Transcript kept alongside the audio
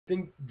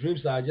think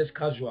dreams are just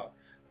casual.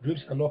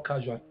 Dreams are not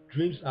casual.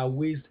 Dreams are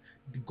ways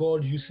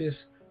God uses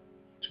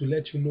to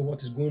let you know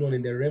what is going on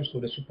in the realms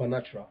of the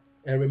supernatural.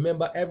 And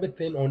remember,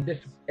 everything on this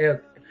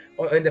earth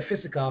or in the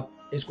physical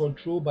is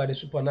controlled by the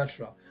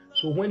supernatural.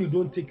 So when you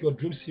don't take your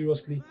dreams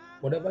seriously,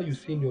 whatever you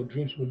see in your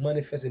dreams will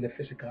manifest in the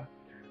physical.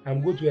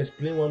 I'm going to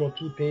explain one or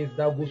two things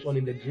that goes on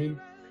in the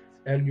dream.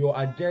 And your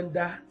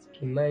agenda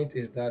tonight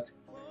is that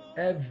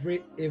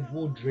every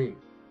evil dream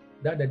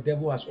that the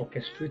devil has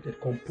orchestrated,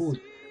 composed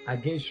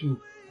against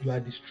you, you are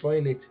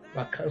destroying it, you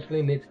are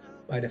canceling it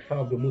by the fire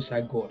of the Most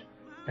High God,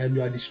 and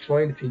you are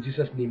destroying it in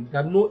Jesus' name.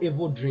 That no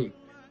evil dream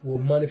will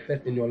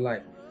manifest in your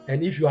life.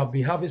 And if you have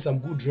been having some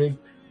good dreams,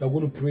 you are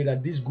going to pray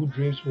that these good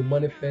dreams will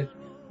manifest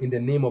in the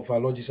name of our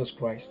Lord Jesus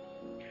Christ.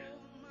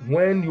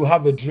 When you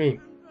have a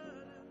dream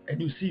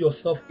and you see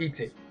yourself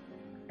eating,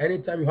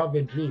 anytime you have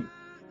a dream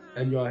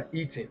and you are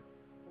eating,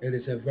 it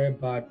is a very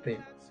bad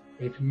thing.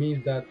 It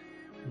means that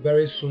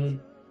very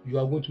soon you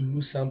are going to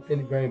lose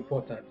something very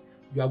important.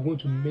 You are going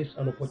to miss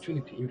an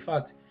opportunity. In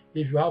fact,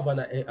 if you have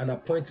an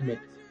appointment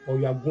or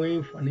you are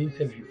going for an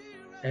interview,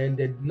 and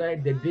the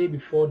day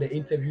before the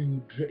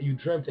interview, you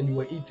dreamt and you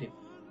were eating,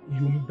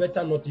 you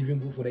better not even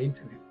go for the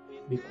interview,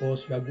 because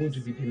you are going to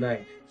be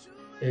denied.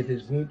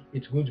 It's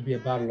going to be a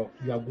bad luck.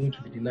 You are going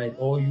to be denied.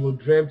 Or you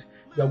dreamt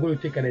you are going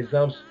to take an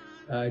exams,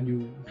 and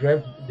you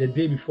dreamt the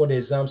day before the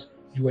exams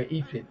you were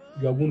eating.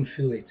 You are going to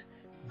feel it.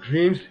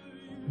 Dreams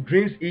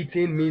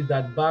eating means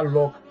that bad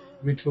luck,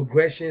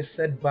 retrogression,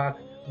 setback,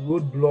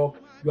 roadblock.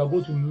 You are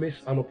going to miss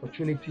an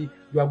opportunity.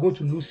 You are going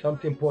to lose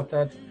something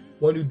important.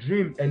 When you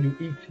dream and you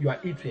eat, you are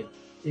eating.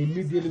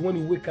 Immediately when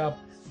you wake up,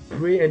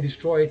 pray and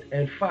destroy it,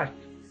 and fast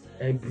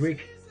and break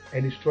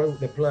and destroy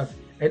the plants.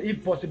 And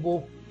if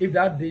possible, if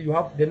that day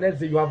the next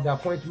day you have the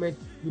appointment,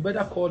 you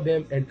better call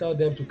them and tell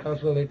them to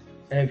cancel it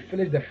and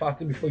finish the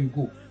fasting before you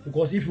go.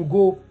 Because if you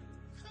go,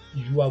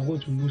 you are going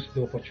to lose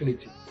the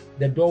opportunity.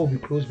 The door will be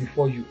closed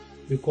before you,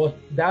 because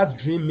that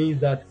dream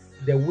means that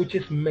the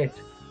witches met,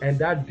 and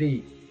that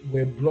day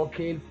were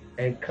blocking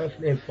and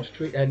canceling and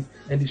frustrating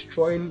and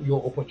destroying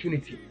your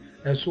opportunity.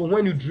 And so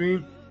when you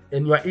dream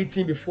and you are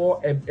eating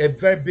before a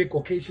very big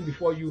occasion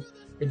before you,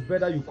 it's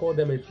better you call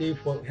them and say,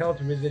 for health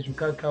reasons you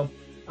can't come.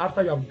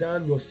 After you have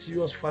done your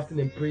serious fasting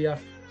and prayer,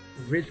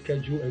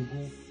 reschedule and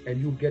go,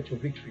 and you get your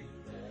victory.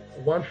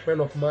 One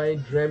friend of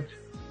mine dreamt,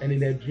 and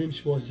in her dream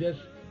she was just,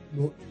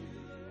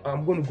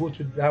 I'm going to go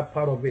to that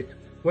part of it.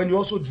 When you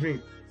also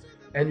dream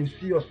and you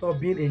see yourself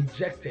being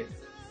injected,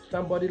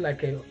 somebody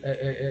like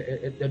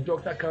a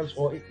doctor comes,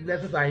 or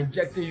nurses are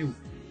injecting you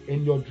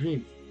in your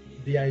dream,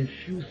 they are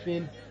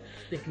infusing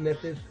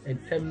sicknesses and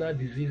terminal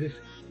diseases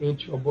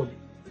into your body.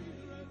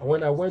 And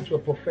when I went to a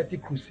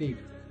prophetic crusade,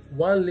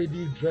 one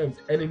lady dreamt,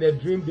 and in a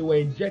dream they were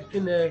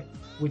injecting her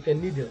with a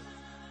needle.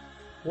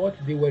 What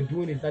they were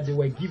doing is that they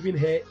were giving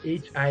her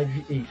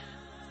HIV/AIDS,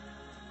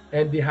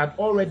 and they had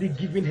already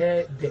given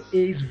her the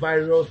AIDS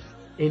virus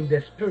in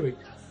the spirit.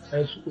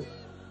 And so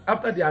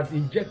after they had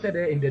injected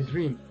her in the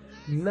dream,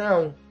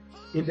 now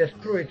in the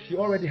spirit she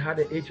already had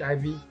the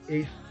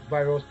HIV/AIDS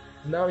virus.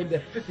 Now in the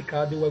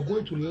physical, they were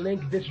going to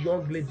link this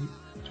young lady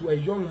to a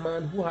young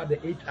man who had the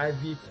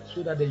HIV,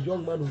 so that the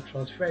young man would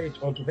transfer it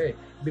onto her,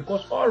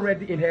 because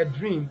already in her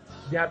dream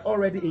they had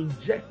already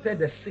injected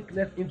the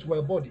sickness into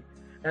her body.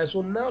 And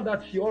so now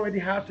that she already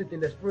has it in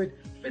the spirit,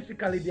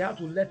 physically they have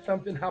to let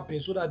something happen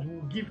so that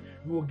you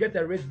will get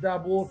a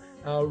reasonable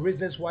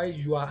reasons why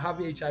you are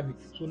having HIV.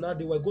 So now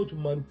they were going to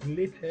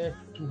manipulate her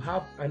to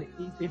have an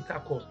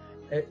intercourse,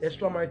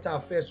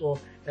 extramarital affairs, or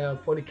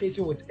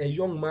fornication with a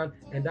young man,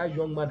 and that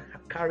young man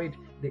carried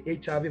the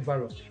HIV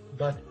virus.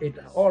 But it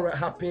all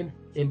happened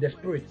in the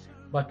spirit.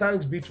 But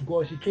thanks be to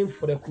God, she came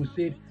for the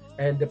crusade,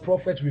 and the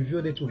prophet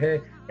revealed it to her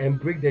and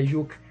break the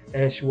yoke,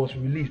 and she was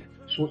released.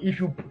 So if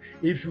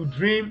you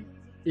dream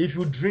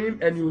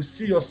and you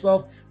see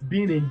yourself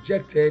being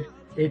injected,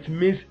 it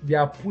means they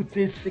are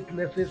putting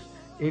sicknesses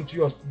into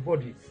your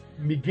body.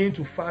 Begin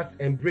to fast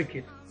and break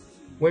it.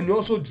 When you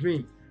also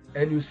dream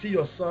and you see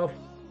yourself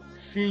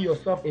seeing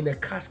yourself in a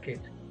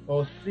casket,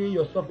 or seeing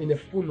yourself in a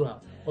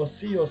funeral, or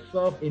see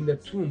yourself in the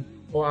tomb,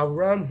 or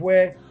around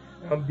where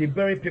they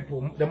bury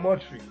people, the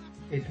mortuary,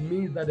 it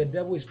means that the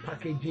devil is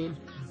packaging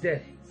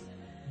death.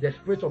 The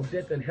spirit of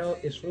death and hell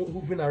is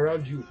moving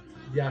around you.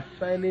 They are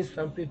signing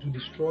something to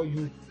destroy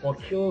you, or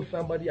kill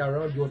somebody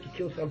around you, or to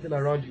kill something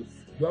around you.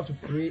 You have to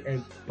pray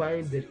and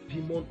bind the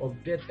demon of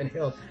death and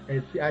hell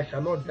and say, I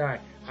shall not die,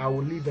 I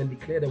will live and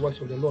declare the works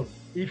of the Lord.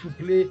 If you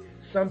play,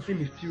 something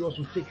mysterious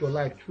will take your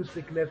life through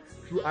sickness,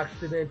 through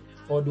accident,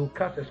 or they'll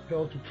cast a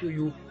spell to kill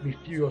you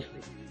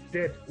mysteriously.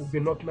 Death will be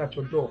knocking at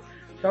your door.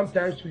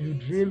 Sometimes you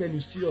dream and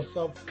you see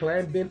yourself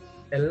climbing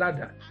a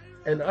ladder,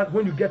 and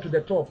when you get to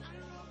the top,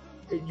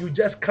 you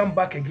just come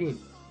back again.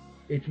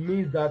 It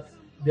means that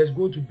there's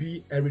going to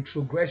be a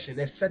retrogression,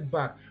 a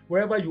setback.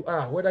 Wherever you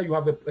are, whether you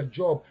have a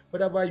job,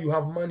 whether you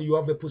have money, you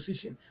have a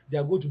position, they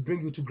are going to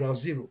bring you to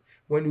ground zero.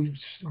 When you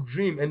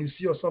dream and you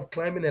see yourself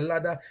climbing a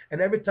ladder, and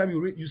every time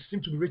you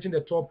seem to be reaching the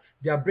top,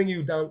 they are bringing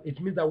you down.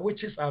 It means that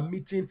witches are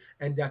meeting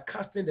and they are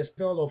casting the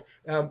spell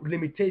of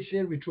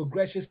limitation,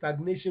 retrogression,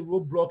 stagnation,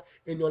 roadblock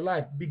in your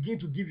life. Begin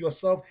to give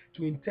yourself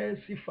to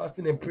intensive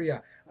fasting and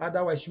prayer.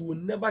 Otherwise, you will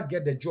never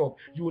get the job.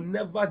 You will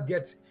never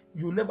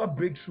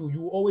break through.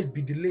 You will always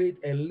be delayed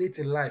and late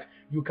in life.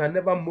 You can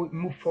never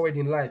move forward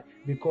in life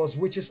because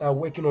witches are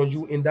working on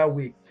you in that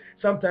way.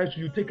 Sometimes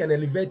you take an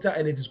elevator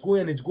and it is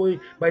going and it's going,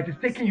 but it is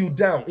taking you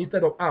down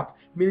instead of up,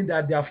 meaning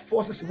that there are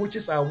forces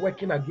witches are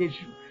working against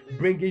you,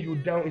 bringing you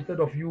down instead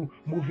of you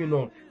moving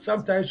on.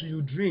 Sometimes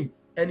you dream,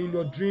 and in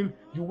your dream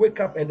you wake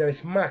up and there is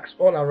marks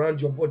all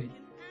around your body.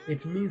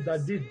 It means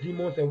that these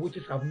demons and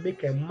witches have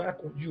made a mark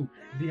on you.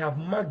 They have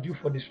marked you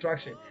for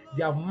distraction.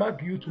 They have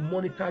marked you to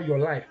monitor your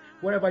life.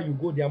 Wherever you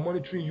go, they are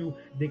monitoring you.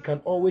 They can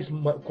always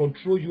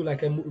control you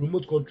like a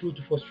remote control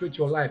to frustrate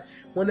your life.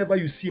 Whenever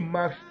you see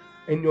marks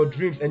in your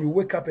dreams and you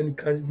wake up and you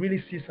can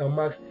really see some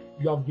marks,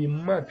 you have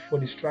been marked for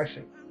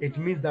distraction. It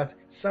means that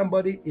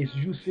somebody is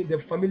using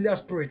the familiar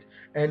spirit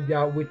and they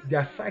are with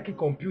their psychic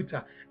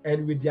computer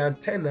and with their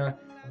antenna.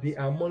 They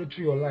are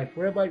monitoring your life.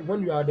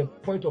 When you are at the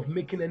point of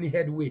making any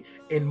headway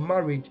in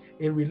marriage,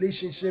 in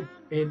relationship,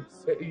 in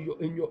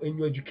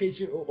your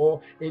education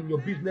or in your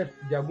business,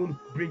 they are going to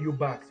bring you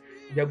back.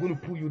 They are going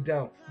to pull you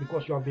down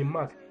because you have been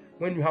marked.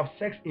 When you have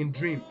sex in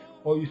dream,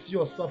 or you see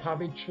yourself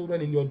having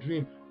children in your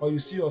dream, or you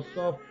see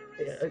yourself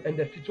in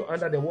the situ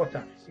under the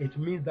water, it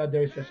means that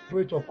there is a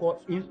spirit of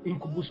called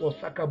incubus or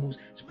succubus,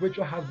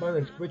 spiritual husband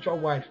and spiritual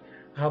wives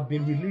have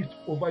been released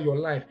over your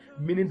life,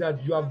 meaning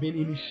that you have been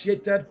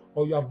initiated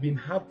or you have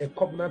have a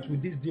covenant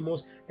with these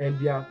demons, and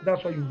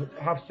that's why you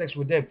have sex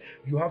with them.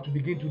 You have to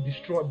begin to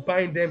destroy,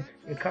 bind them,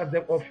 and cast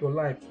them off your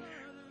life.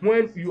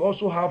 When you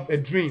also have a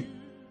dream,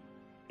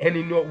 and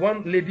in your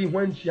one lady,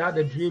 when she had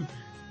a dream,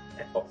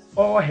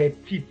 all her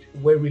teeth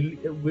were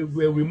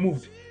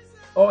removed.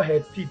 All her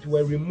teeth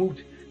were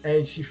removed,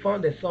 and she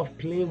found herself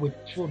playing with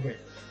children.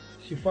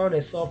 She found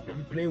herself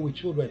playing with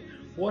children.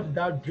 What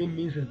that dream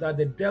means is that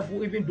the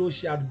devil, even though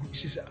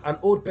she's an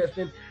old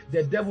person,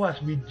 the devil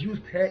has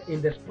reduced her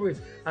in the spirit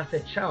as a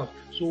child.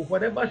 So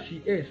whatever she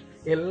is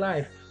in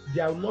life,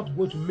 they are not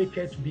going to make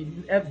her to be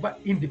ever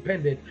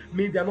independent.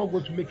 Meaning they are not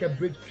going to make her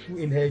breakthrough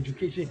in her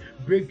education,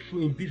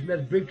 breakthrough in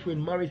business, breakthrough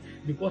in marriage,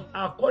 because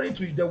according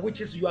to the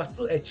witches, you are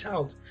still a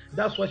child.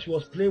 That's why she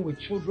was playing with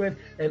children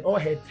and all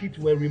her teeth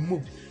were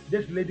removed.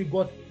 This lady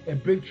got a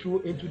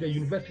breakthrough into the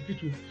university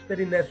to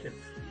study nursing.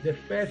 The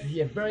first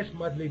year, very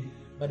smart lady,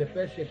 but the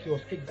first year she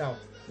was kicked out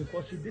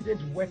because she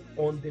didn't work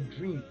on the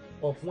dream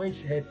of when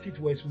her teeth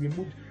was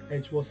removed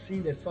and she was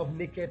seeing herself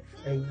naked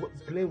and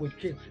playing with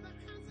kids.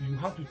 You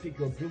have to take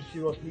your dreams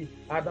seriously,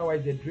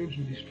 otherwise the dreams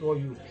will destroy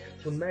you.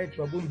 Tonight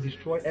you are going to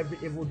destroy every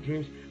evil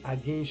dreams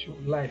against your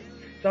life.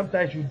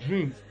 Sometimes you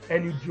dream,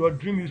 and in your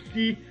dream you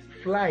see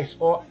flies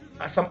or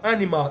some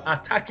animal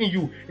attacking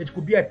you. It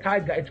could be a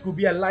tiger, it could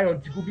be a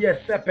lion, it could be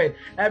a serpent.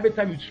 Every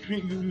time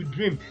you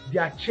dream, they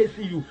are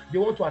chasing you, they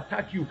want to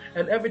attack you,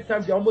 and every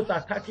time they're almost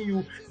attacking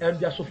you and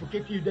they're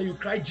suffocating you, then you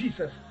cry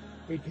Jesus.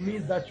 It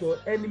means that your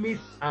enemies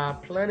are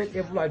planning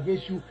evil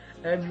against you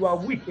and you are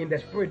weak in the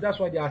spirit. That's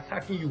why they are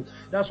attacking you.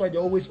 That's why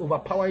they're always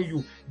overpowering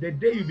you. The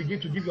day you begin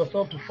to give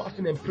yourself to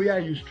fasting and prayer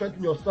and you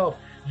strengthen yourself,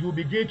 you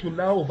begin to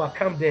now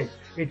overcome them.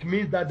 It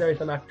means that there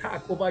is an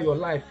attack over your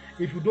life.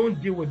 If you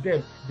don't deal with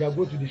them, they are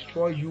going to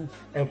destroy you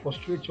and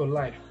frustrate your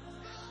life.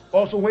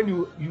 Also, when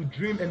you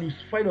dream and you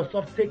find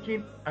yourself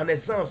taking an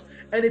exam,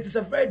 and it is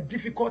a very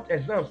difficult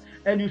exam,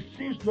 and you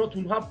seem not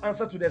to have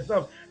answer to the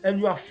exams, and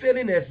you are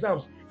failing the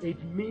exams,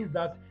 it means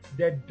that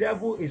the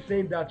devil is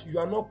saying that you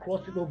are not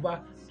crossing over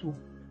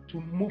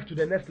to move to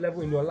the next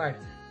level in your life.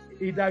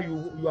 Either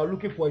you are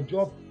looking for a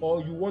job,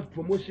 or you want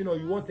promotion, or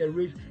you want a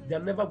raise, they are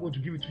never going to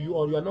give it to you,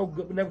 or you are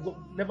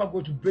never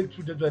going to break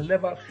through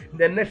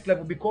the next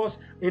level, because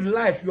in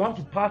life you have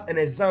to pass an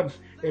exams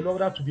in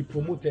order to be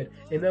promoted,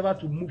 in order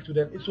to move to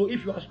them. So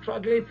if you are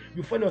struggling,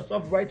 you find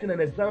yourself writing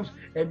an exams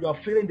and you are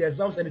failing the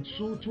exams and it's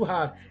too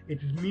hard, it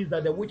means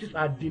that the witches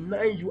are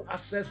denying you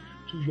access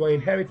to your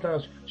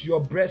inheritance, to your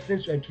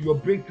blessings, and to your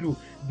breakthrough.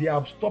 They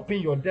are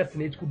stopping your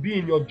destiny. It could be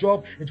in your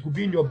job, it could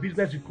be in your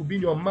business, it could be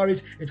in your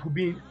marriage, it could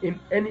be in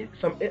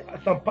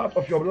some part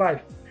of your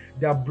life.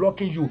 They are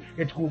blocking you.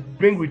 It could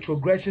bring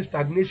retrogression,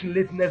 stagnation,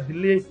 lateness,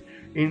 delay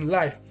in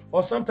life.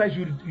 Or sometimes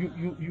you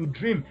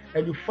dream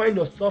and you find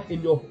yourself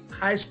in your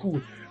high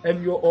school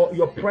and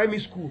your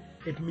primary school.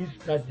 It means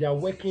that they are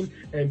working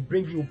and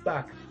bring you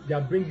back. They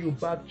are bringing you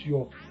back to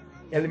your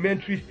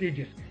elementary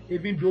stages.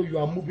 Even though you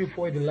are moving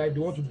forward in life, they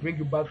want to bring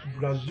you back to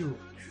ground zero.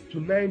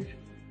 Tonight,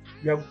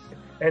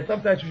 and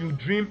sometimes you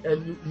dream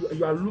and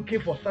you are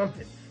looking for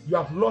something. You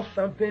have lost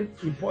something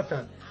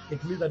important.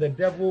 It means that the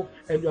devil,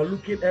 and you are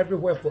looking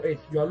everywhere for it.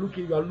 You are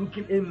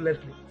looking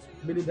aimlessly,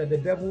 meaning that the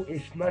devil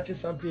is snatching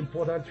something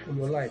important from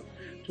your life.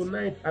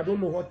 Tonight, I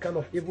don't know what kind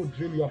of evil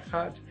dream you have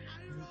had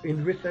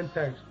in recent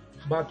times.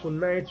 But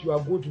tonight you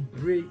are going to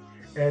pray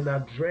and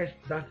address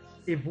that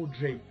evil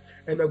dream.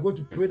 And I'm going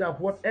to pray that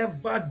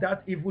whatever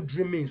that evil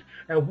dream means,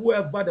 and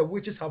whoever the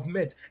witches have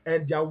met,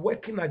 and they are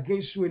working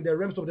against you in the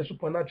realms of the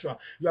supernatural,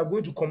 you are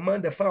going to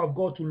command the fire of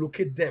God to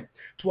locate them,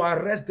 to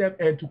arrest them,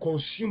 and to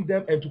consume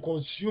them, and to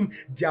consume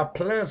their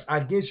plans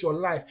against your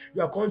life.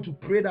 You are going to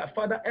pray that,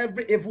 Father,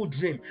 every evil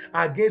dream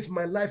against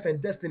my life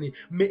and destiny,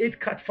 may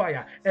it catch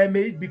fire, and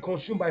may it be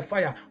consumed by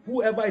fire.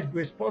 Whoever is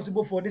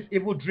responsible for this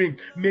evil dream,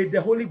 may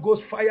the Holy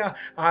Ghost fire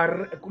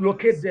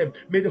locate them.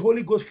 May the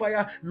Holy Ghost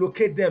fire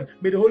locate them.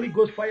 May the Holy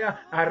Ghost fire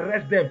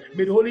arrest them.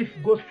 May the Holy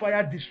Ghost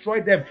fire destroy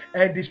them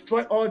and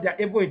destroy all their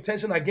evil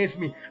intention against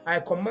me. I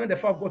command the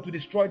fire of God to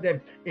destroy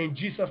them in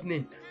Jesus'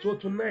 name. So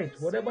tonight,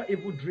 whatever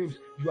evil dreams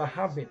you are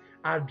having,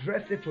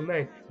 address it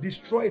tonight.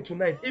 Destroy it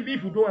tonight. Even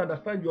if you don't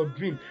understand your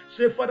dream,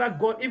 say, Father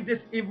God, if this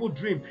evil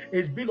dream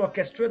is being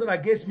orchestrated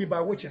against me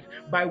by witches,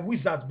 by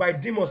wizards, by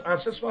demons,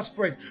 ancestral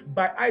spirits,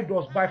 by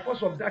idols, by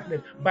force of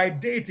darkness, by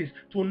deities,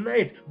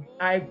 tonight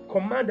I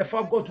command the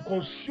fire of God to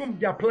consume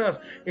their plans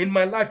in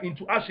my life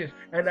into ashes,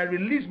 and I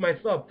release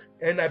myself,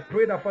 and I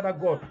pray that, Father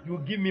God, you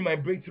give me my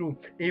breakthrough,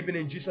 even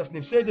in Jesus'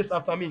 name. Say this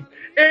after me.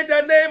 In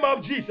the name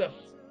of Jesus.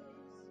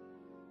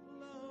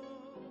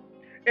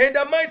 In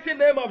the mighty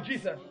name of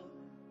Jesus.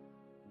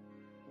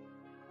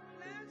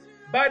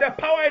 By the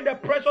power and the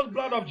precious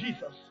blood of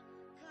Jesus,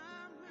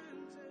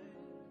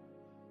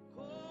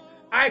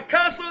 I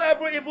cancel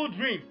every evil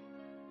dream.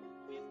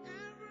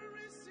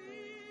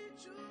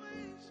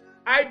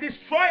 I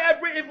destroy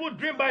every evil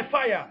dream by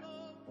fire.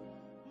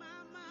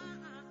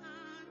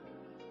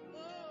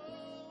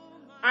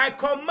 I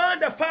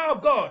command the fire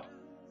of God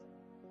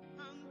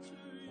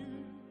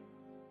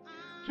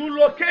to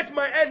locate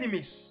my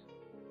enemies,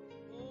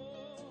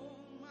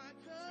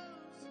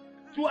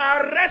 to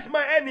arrest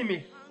my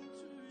enemies,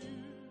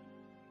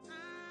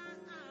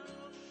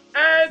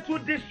 and to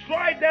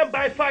destroy them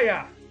by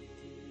fire,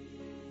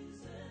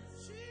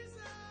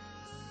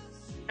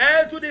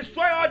 and to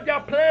destroy all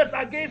their plans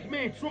against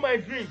me through my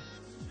dreams.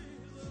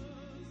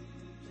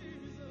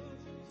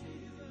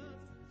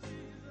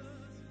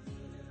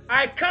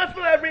 I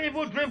cancel every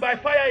evil dream by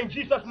fire in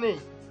Jesus'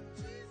 name.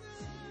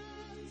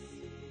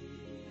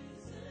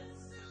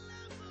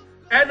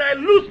 And I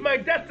lose my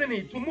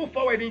destiny to move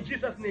forward in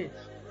Jesus' name.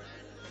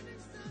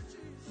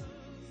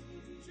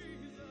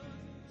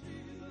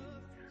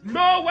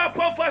 No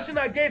weapon fashioned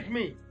against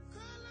me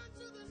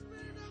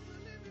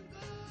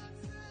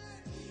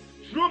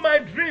through my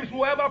dreams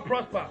will ever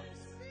prosper.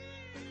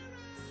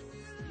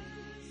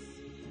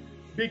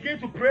 Begin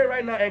to pray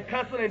right now and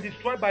cancel and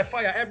destroy by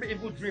fire every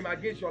evil dream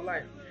against your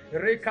life.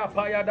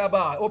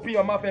 Open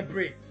your mouth and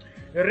pray.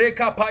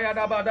 Reka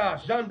payadabada,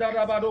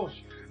 jandarabadosh,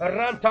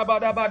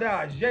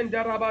 rantabadabada,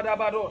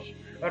 jendarabadabadosh,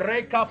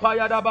 reka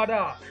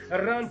payadabada,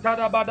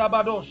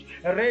 rantadabadabadosh,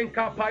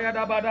 renka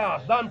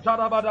payadabada,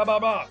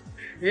 zantarabadababa,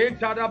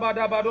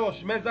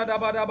 intadabadabadosh,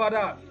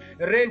 mezadabadabada,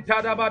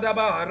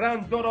 rentadabadaba,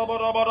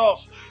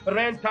 randorobodobodos,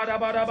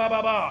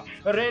 rentadabadababa,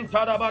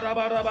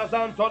 rentadabadababa,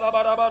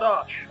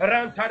 zantodabadabada,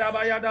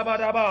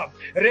 rantadabayadabadaba,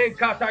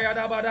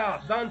 renkatayadabada,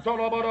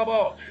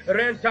 zantoloborobo,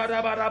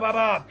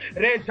 rentadabadababa,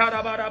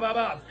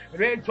 rentadabadababa,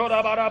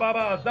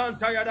 rentodabadababa,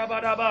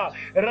 zantayadabadaba,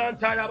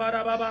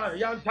 rantadabadababa,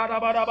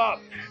 yantadabadaba,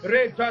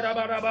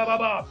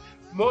 rentadabadababa,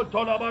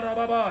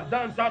 Motonababa,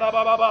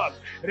 Zantarababa,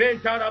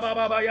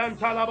 Rentarababa,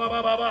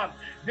 Yantalababa.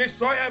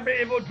 Destroy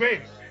every evil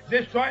dream.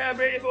 Destroy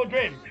every evil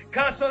dream.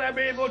 Cancel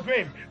every evil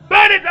dream.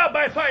 Burn it out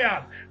by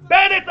fire.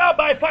 Burn it out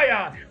by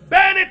fire.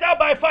 Burn it out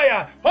by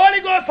fire.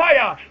 Holy Ghost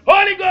fire.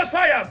 Holy Ghost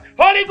fire.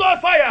 Holy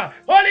Ghost fire.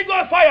 Holy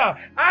Ghost fire.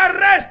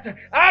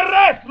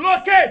 Arrest,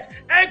 locate,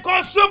 and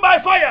consume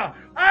by fire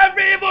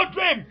every evil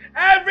dream,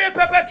 every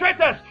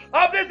perpetrators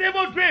of this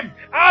evil dream.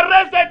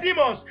 Arrest the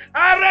demons,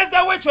 arrest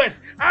the witches,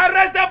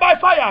 arrest them by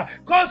fire,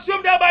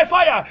 consume them by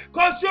fire,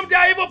 consume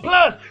their evil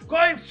plans,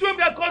 consume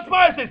their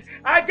conspiracies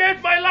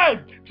against my life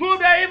through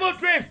their evil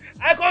dreams.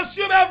 I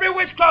consume every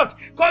witchcraft,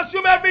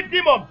 consume every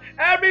demon,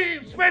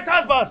 every spirit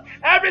husband,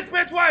 every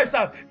spirit wife,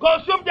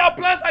 consume their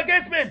plans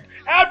against me,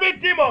 every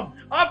demon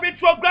of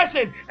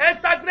retrogression and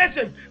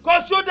stagnation,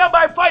 consume them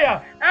by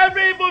fire,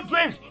 every evil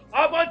dreams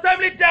of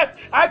untimely death,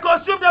 I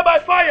consume them by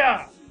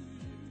fire.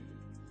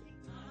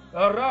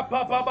 I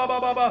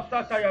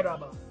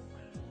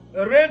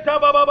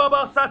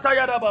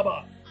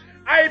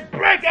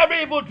break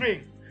every evil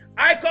dream.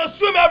 I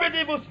consume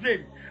every evil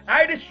dream.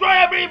 I destroy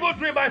every evil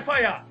dream by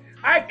fire.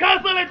 I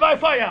cancel it by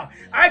fire.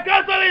 I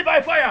cancel it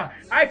by fire.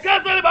 I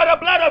cancel it by the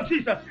blood of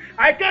Jesus.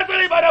 I cancel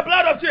it by the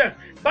blood of Jesus.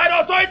 By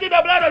the authority of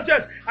the blood of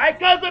Jesus, I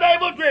cancel the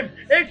evil dream.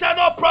 It shall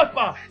not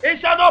prosper.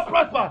 It shall not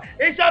prosper.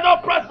 It shall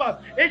not prosper.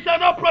 It shall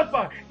not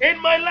prosper. In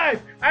my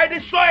life, I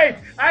destroy it.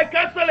 I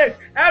cancel it.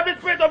 Every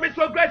spirit of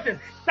retrogression,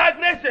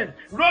 stagnation,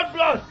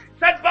 roadblocks,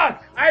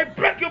 setback, I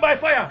break you by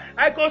fire.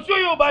 I consume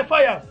you by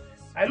fire.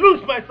 I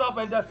lose myself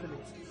and destiny.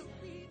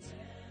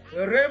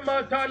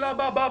 Rematala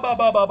baba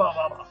baba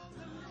baba.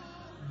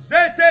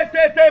 Zete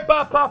tete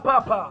papa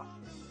papa.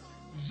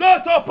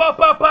 Zoto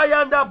papa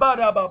payanda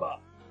bada baba.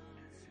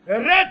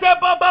 Rete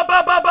baba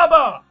baba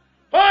baba.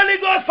 Holy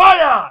Ghost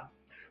fire!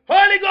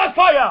 Holy Ghost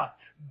fire!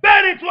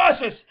 Burn it to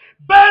ashes!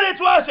 Burn it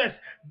to ashes!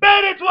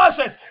 Burn it to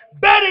ashes!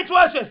 Burn it to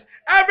ashes!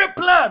 Every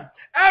plan,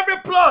 every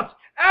plot,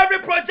 every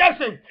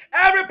projection,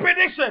 every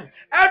prediction,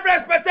 every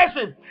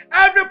expectation,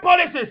 every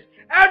policies,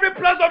 every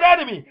plan of the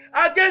enemy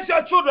against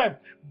your children,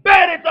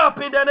 burn it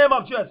up in the name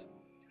of Jesus.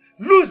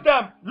 Lose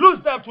them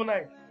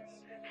tonight.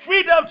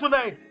 Free them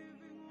tonight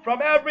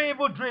from every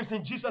evil dreams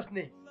in Jesus'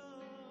 name.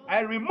 I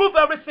remove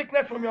every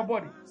sickness from your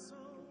body.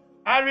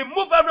 I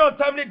remove every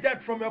untimely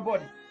death from your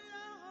body.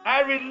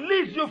 I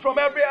release you from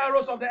every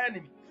arrows of the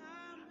enemy.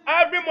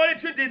 Every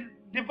monitoring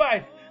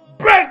device,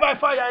 break by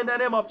fire in the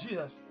name of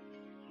Jesus.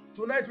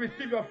 Tonight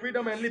receive your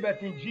freedom and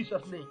liberty in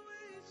Jesus' name.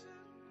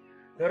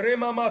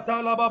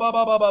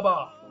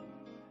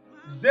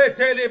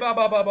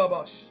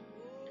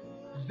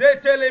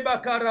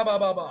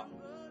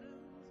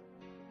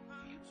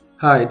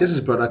 Hi, this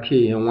is Brother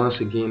K, and once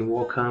again,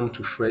 welcome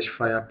to Fresh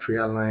Fire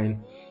Prayer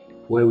Line,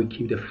 where we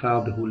keep the fire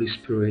of the Holy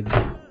Spirit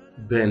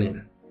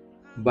burning.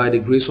 By the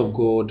grace of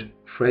God,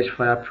 Fresh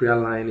Fire Prayer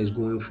Line is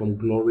going from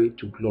glory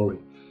to glory,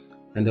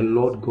 and the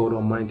Lord God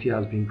Almighty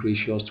has been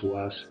gracious to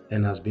us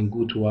and has been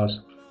good to us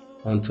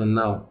until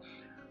now.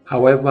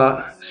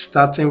 However,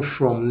 starting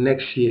from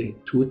next year,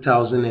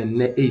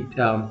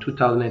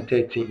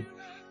 2013,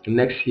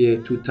 next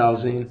year,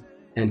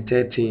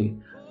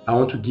 2013, I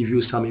want to give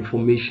you some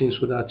information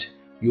so that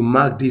you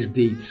mark these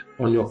dates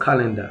on your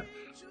calendar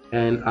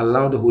and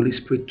allow the Holy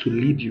Spirit to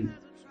lead you.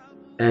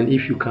 And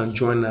if you can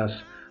join us,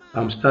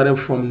 starting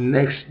from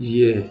next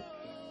year,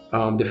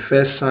 the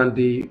first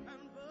Sunday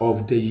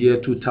of the year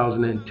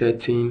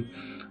 2013,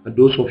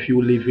 those of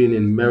you living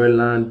in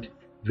Maryland,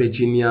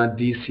 Virginia,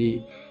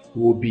 DC,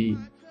 will be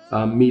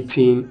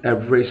meeting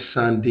every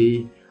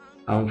Sunday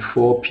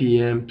 4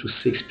 p.m. to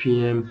 6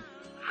 p.m.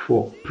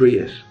 for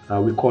prayers.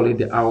 We call it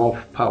the hour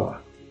of power.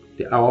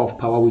 The hour of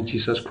power with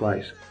Jesus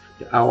Christ.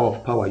 The hour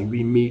of power.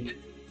 We meet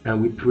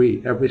and we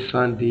pray every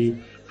Sunday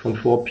from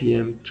 4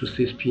 p.m. to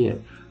 6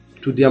 p.m.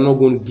 Today I'm not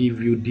going to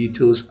give you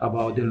details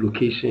about the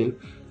location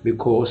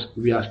because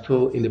we are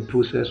still in the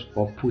process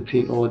of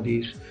putting all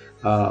these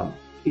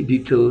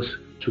details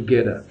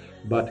together.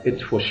 But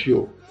it's for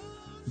sure,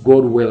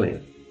 God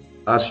willing,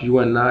 as you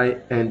and I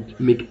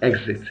make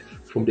exit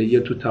from the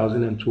year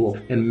 2012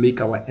 and make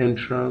our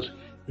entrance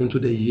into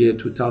the year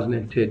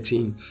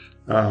 2013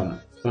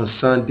 on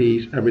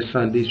Sundays, every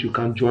Sundays you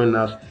can join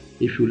us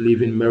if you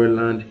live in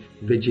Maryland,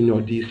 Virginia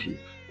or DC,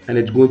 and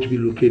it's going to be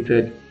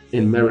located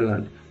in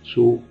Maryland.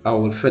 So I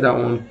will further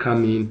on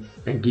come in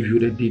and give you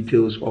the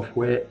details of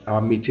where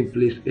our meeting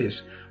place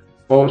is.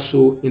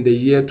 Also in the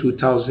year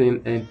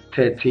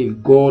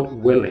 2013, God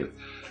willing,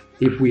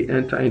 if we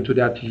enter into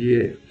that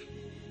year,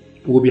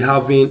 we'll be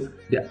having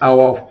the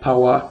hour of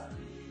power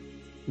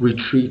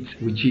retreat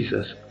with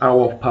Jesus,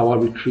 hour of power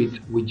retreat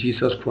with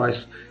Jesus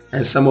Christ,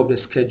 and some of the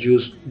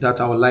schedules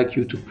that I would like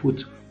you to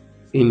put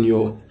in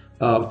your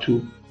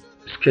to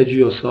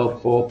schedule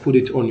yourself or put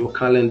it on your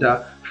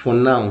calendar for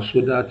now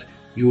so that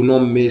you will not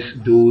miss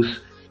those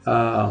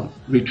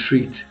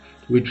retreat.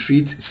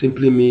 Retreat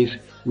simply means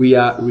we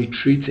are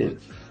retreating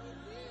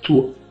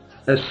to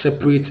a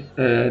separate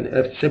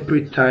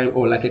time,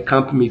 or like a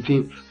camp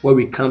meeting where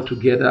we come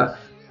together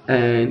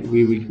and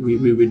we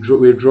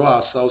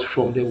withdraw ourselves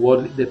from the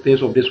world, the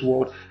things of this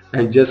world,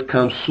 and just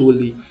come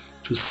solely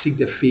to seek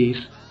the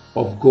face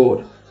of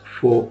God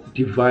for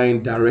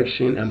divine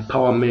direction,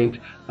 empowerment,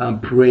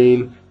 and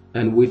praying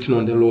and waiting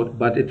on the Lord.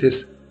 But it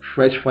is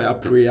Fresh Fire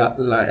Prayer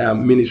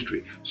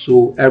Ministry.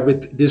 So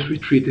this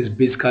retreat is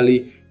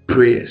basically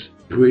prayers.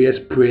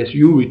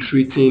 You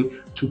retreating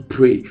to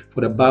pray.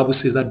 For the Bible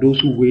says that those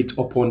who wait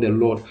upon the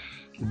Lord,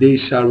 they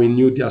shall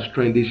renew their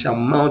strength. They shall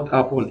mount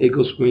up on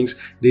eagle's wings.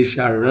 They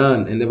shall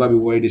run and never be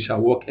weary. They shall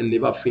walk and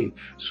never faint.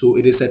 So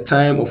it is a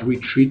time of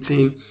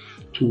retreating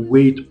to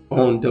wait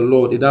on the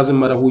Lord. It doesn't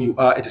matter who you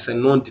are. It is a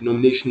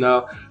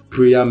non-denominational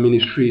prayer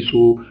ministry.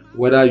 So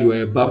whether you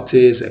are a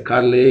Baptist, a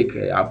Catholic,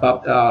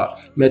 a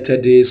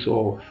Methodist,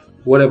 or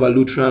whatever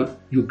Lutheran,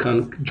 you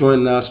can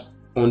join us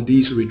on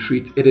this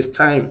retreat. It is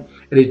time.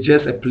 It is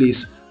just a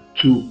place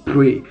to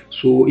pray.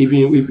 So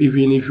even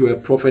if you're a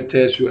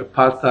prophetess, you're a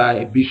pastor,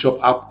 a bishop,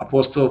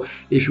 apostle,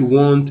 if you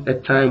want a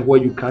time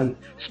where you can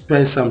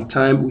spend some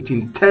time with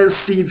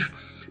intensive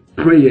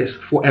prayers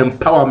for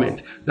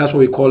empowerment, that's what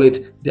we call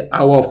it, the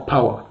hour of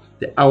power.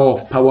 The hour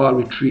of power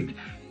retreat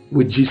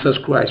with Jesus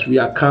Christ. We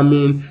are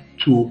coming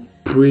to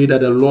pray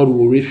that the Lord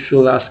will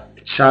refill us,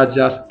 charge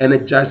us,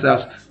 energize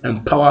us,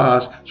 empower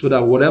us, so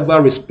that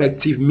whatever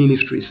respective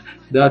ministries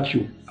that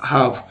you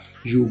have,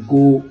 you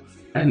go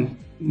and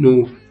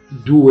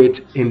do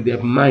it in the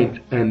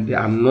might and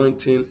the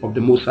anointing of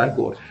the Most High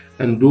God.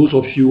 And those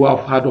of you who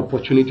have had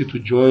opportunity to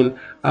join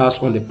us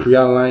on the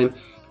prayer line,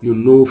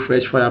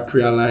 Fresh Fire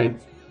Prayer Line,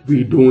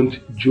 we don't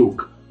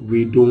joke,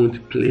 we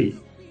don't play.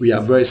 We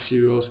are very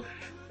serious,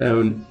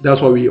 and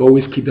that's why we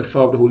always keep the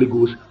fire of the Holy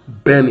Ghost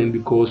burning,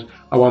 because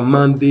our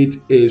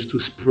mandate is to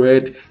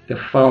spread the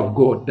fire of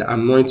God, the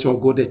anointing of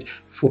God, the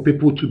for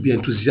people to be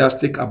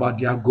enthusiastic about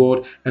their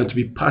God and to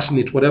be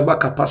passionate. Whatever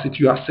capacity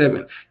you are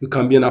serving, you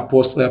can be an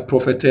apostle, a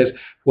prophetess,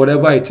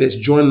 whatever it is.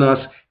 Join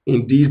us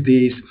in these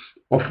days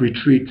of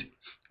retreat,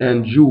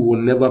 and you will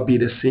never be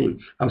the same.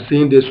 I'm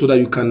saying this so that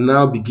you can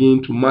now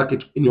begin to mark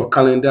it in your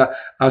calendar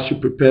as you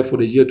prepare for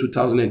the year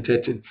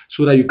 2013,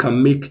 so that you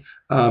can make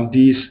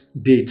these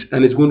dates.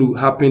 And it's going to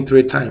happen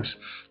 3 times.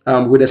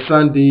 With the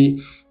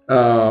Sunday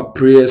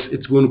prayers,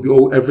 it's going to be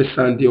every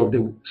Sunday of the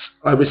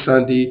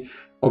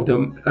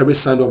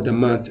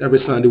month. Every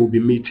Sunday we'll be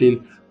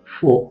meeting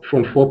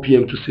from 4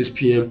 p.m. to 6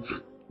 p.m.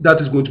 That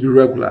is going to be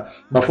regular.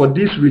 But for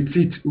this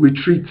retreat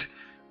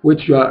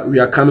which we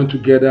are coming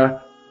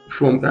together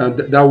from,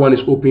 that one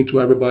is open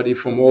to everybody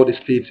from all the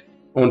states.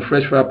 On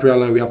Fresh Fire Prayer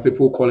Line, we have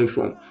people calling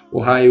from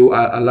Ohio,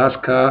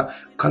 Alaska,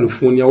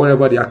 California,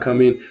 wherever they are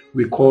coming.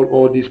 We call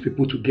all these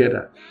people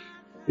together.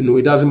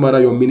 It doesn't matter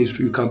your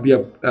ministry. You can be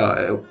a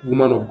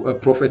woman of a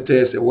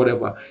prophetess or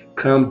whatever.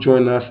 Come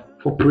join us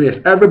for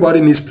prayers. Everybody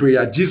needs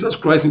prayer. Jesus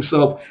Christ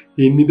himself,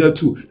 he needed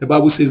to. The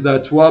Bible says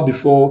that while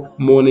before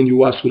morning,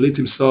 you isolate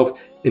himself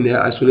in an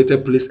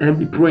isolated place and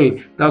be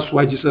praying. That's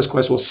why Jesus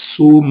Christ was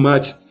so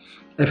much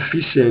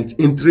efficient.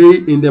 In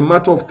the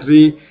matter of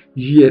 3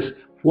 years,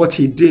 what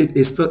he did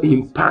is still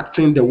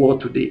impacting the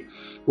world today.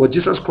 What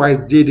Jesus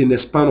Christ did in the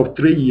span of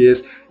 3 years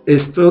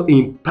is still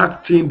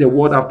impacting the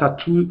world after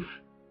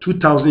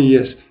 2,000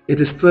 years. It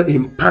is still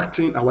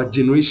impacting our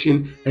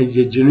generation and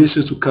the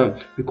generations to come,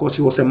 because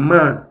he was a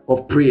man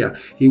of prayer.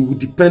 He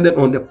depended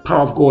on the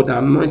power of God, the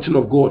anointing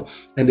of God,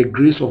 and the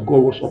grace of God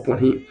was upon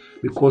him,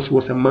 because he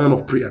was a man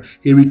of prayer.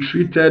 He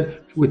retreated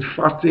with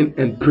fasting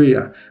and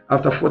prayer.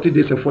 After 40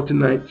 days and 40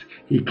 nights,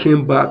 he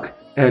came back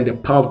and the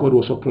power of God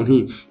was upon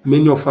him.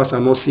 Many of us are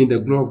not seeing the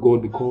glory of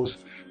God because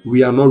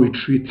we are not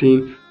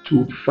retreating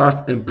to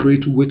fast and pray,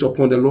 to wait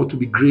upon the Lord to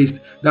be graced.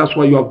 That's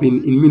why you have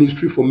been in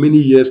ministry for many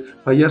years.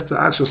 But you have to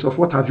ask yourself,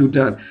 what have you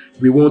done?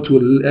 We want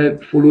to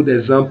follow the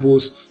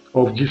examples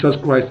of Jesus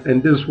Christ,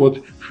 and this is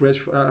what Fresh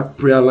Fire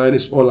Prayer Line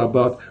is all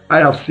about. I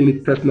have seen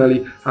it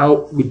personally,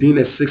 how within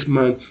a 6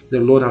 months the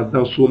Lord has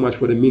done so much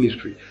for the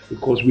ministry,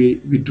 because we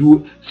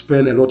do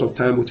spend a lot of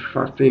time with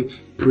fasting,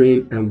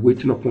 praying, and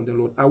waiting upon the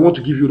Lord. I want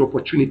to give you the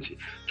opportunity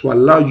to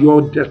allow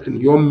your destiny,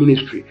 your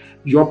ministry,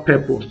 your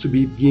purpose to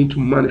begin to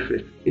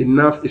manifest.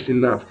 Enough is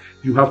enough.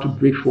 You have to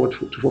break forth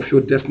to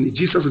fulfill destiny.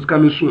 Jesus is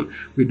coming soon.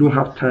 We don't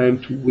have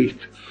time to waste.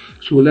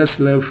 So let's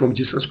learn from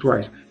Jesus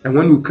Christ. And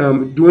when you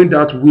come during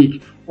that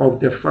week of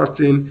the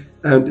fasting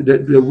and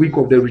the week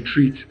of the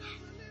retreat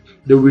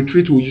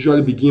will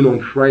usually begin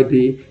on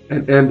Friday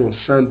and end on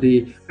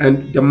Sunday.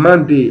 And the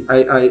Monday,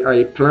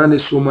 I plan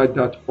it so much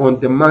that on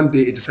the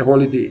Monday it is a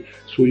holiday,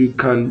 so you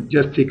can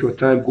just take your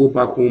time, go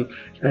back home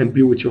and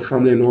be with your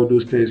family and all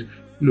those things.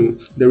 No,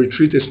 the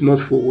retreat is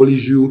not for only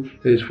you.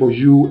 It is for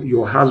you,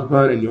 your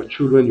husband, and your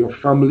children, your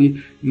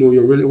family.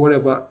 Your really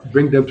whatever.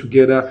 Bring them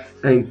together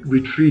and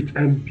retreat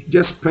and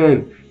just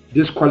spend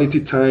this quality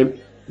time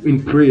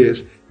in prayers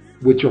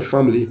with your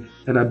family.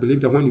 And I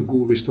believe that when you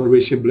go,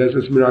 restoration,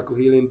 blessings, miracle,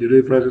 healing,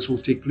 deliverances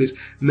will take place.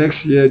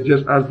 Next year,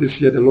 just as this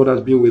year, the Lord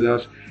has been with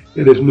us.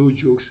 It is no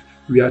jokes.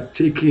 We are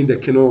taking the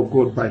kingdom of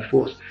God by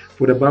force.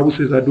 For the Bible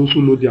says that those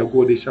who know their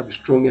God, they shall be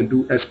strong and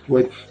do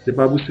exploit. The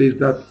Bible says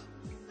that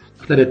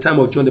at the time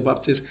of John the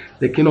Baptist,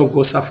 the kingdom of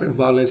God suffered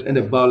violence, and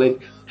the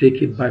violent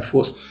take it by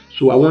force.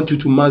 So I want you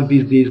to mark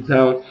these days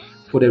down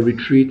for the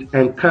retreat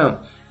and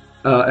come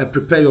and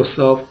prepare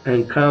yourself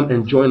and come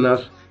and join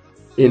us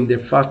in the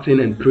fasting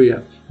and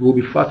prayer. We will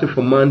be fasting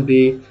from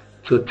Monday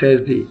to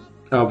Thursday,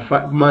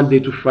 Monday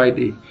to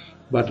Friday.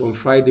 But on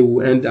Friday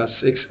we'll end at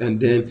 6, and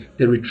then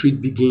the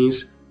retreat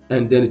begins,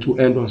 and then it will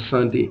end on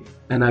Sunday.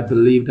 And I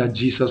believe that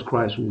Jesus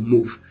Christ will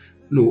move.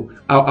 No,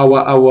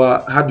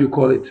 our how do you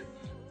call it?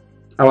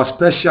 Our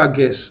special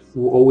guest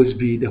will always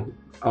be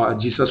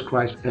Jesus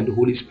Christ and the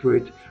Holy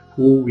Spirit,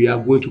 who we are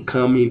going to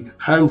come in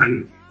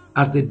hungry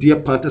as the deer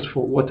panteth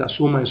for water,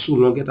 so my soul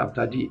longeth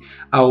after thee.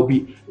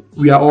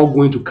 We are all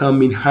going to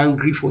come in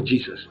hungry for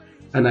Jesus.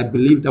 And I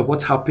believe that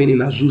what happened in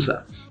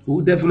Azusa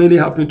will definitely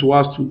happen to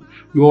us too.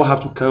 We all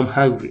have to come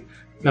hungry.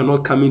 We are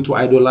not coming to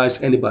idolize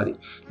anybody.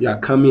 We are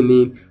coming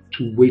in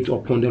to wait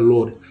upon the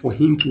Lord for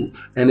him to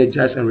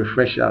energize and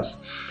refresh us.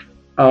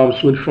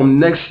 So from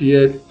next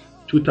year,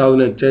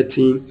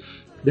 2013,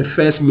 the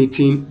first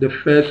meeting, the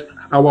first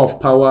hour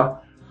of power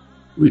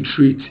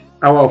retreat,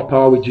 hour of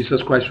power with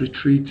Jesus Christ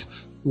retreat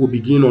will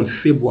begin on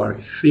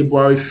February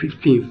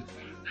 15th.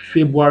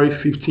 February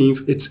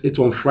 15th, it's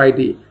on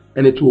Friday,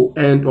 and it will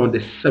end on the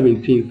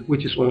 17th,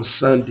 which is on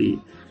Sunday.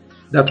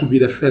 That will be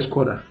the first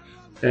quarter.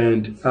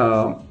 And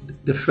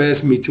the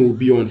first meeting will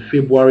be on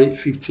February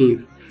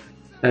 15th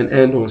and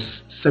end on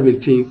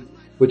 17th,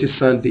 which is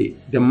Sunday.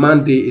 The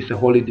Monday is a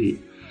holiday.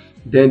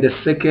 Then the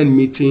second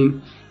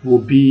meeting will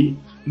be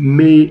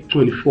May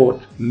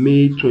 24th,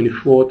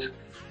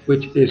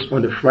 which is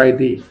on the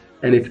Friday,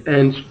 and it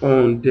ends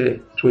on the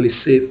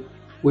 26th,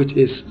 which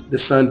is the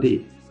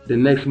Sunday. The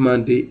next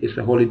Monday is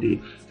a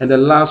holiday. And the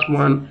last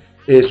one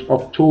is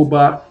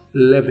October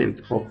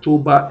 11th.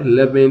 October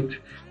 11th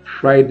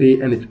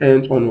Friday, and it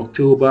ends on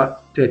October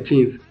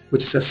 13th,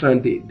 which is a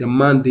Sunday. The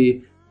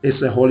Monday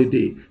is a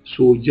holiday.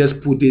 So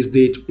just put this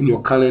date in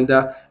your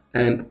calendar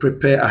and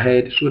prepare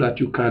ahead so that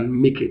you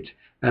can make it.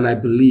 And I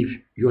believe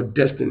your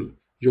destiny,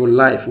 your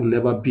life will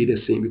never be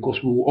the same, because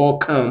we will all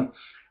come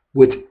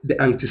with the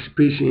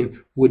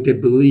anticipation, with the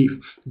belief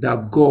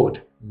that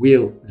God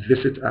will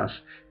visit us,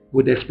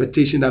 with the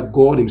expectation that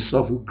God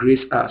Himself will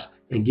grace us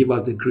and give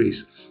us the grace.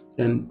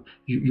 And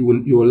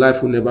your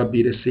life will never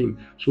be the same.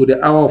 So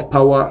the Hour of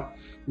Power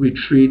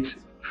retreat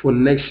for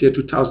next year,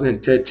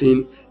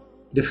 2013,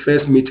 the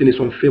first meeting is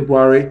on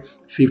February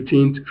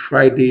 15th,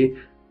 Friday,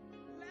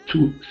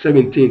 to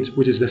 17th,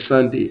 which is the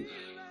Sunday.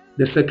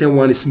 The second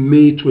one is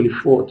May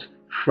 24th,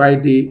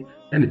 Friday,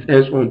 and it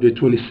ends on the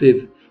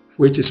 26th,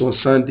 which is on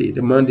Sunday.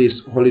 The Monday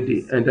is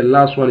holiday. And the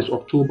last one is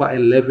October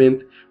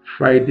 11th,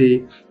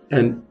 Friday,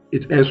 and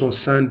it ends on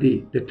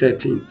Sunday, the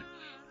 13th.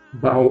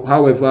 But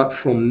however,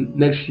 from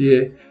next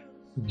year,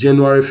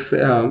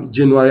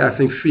 January, I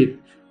think 5th,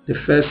 the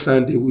first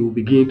Sunday, we will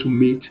begin to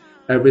meet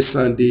every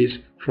Sundays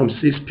from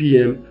 6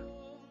 p.m.,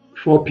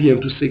 4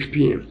 p.m. to 6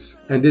 p.m.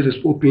 And this is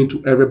open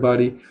to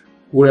everybody,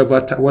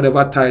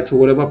 whatever title,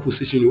 whatever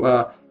position you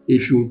are.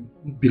 If you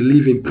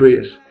believe in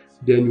prayers,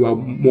 then you are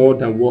more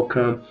than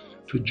welcome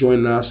to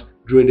join us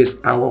during this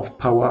Hour of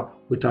Power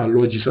with our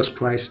Lord Jesus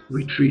Christ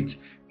retreat.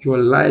 Your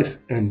life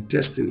and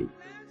destiny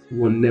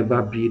will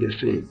never be the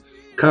same.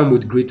 Come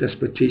with great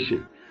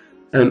expectation.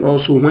 And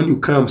also, when you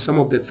come, some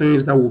of the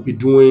things that we'll be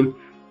doing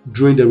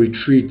during the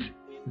retreat,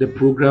 the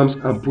programs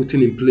I'm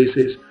putting in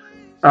places: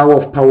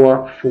 Hour of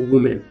Power for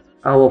women,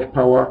 Hour of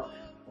Power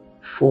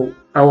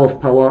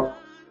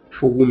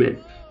for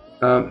women.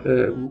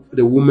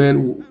 The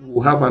women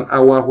will have an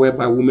hour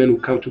whereby women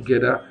will come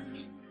together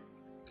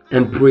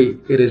and pray.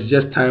 It is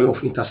just time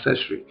of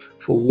intercessory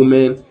for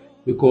women,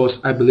 because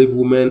I believe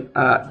women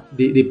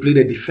they play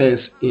the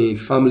defense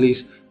in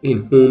families,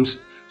 in homes.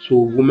 So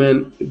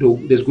women,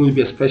 there's going to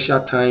be a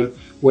special time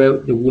where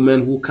the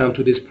women who come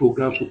to these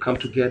programs will come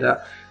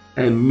together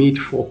and meet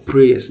for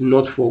prayers,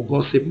 not for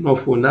gossip,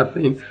 not for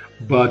nothing,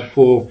 but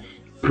for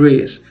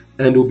prayers.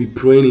 And they'll be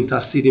praying,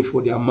 interceding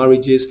for their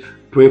marriages,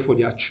 praying for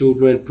their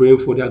children,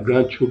 praying for their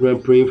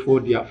grandchildren, praying for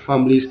their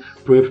families,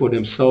 praying for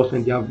themselves,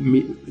 and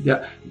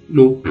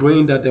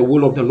praying that the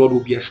will of the Lord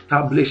will be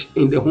established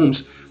in the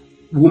homes.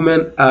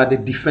 Women are the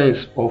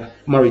defense of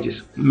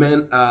marriages.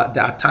 Men are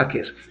the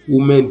attackers.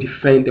 Women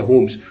defend the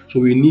homes.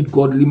 So we need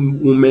godly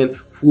women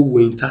who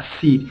will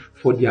intercede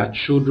for their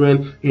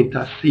children,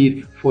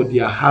 intercede for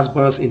their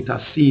husbands,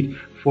 intercede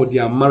for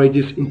their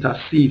marriages,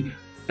 intercede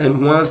and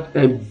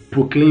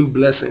proclaim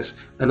blessings.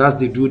 And as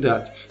they do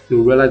that, they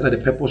will realize that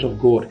the purpose of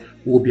God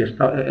will be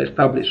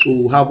established. So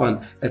we'll have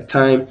a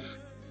time,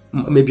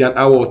 maybe an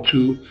hour or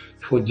two,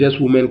 for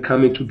just women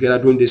coming together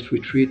during this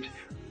retreat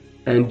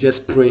and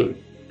just praying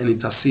and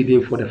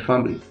interceding for the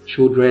family,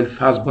 children,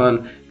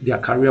 husband, their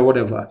career,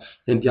 whatever,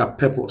 and their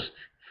purpose.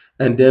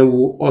 And then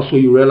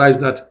you realize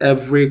that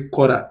every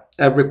quarter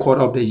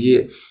of the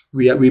year,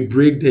 we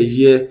break the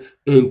year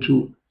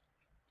into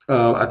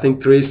I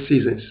think 3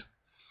 seasons.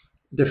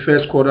 The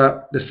first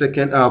quarter, the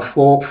second,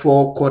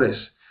 four quarters.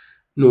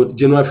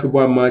 January,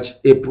 February, March,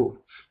 April.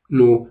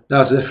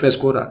 That's the first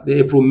quarter. The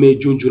April, May,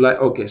 June, July,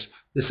 August.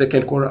 The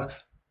second quarter,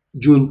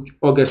 June,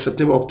 August,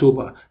 September,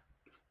 October.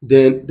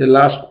 Then the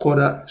last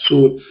quarter.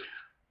 So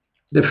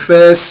the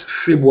first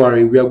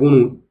February, we are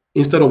going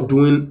to, instead of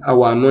doing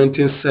our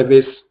anointing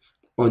service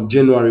on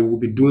January, we'll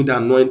be doing the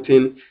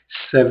anointing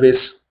service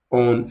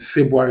on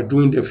February.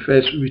 During the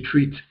first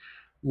retreat,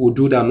 we'll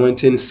do the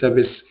anointing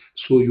service.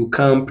 So you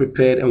come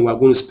prepared, and we're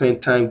going to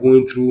spend time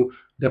going through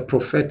the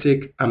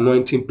prophetic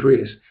anointing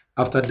prayers.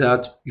 After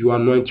that, you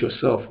anoint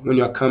yourself. When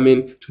you are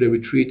coming to the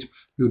retreat,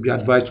 you'll be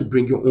advised to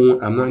bring your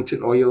own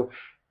anointing oil,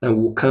 and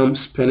we'll come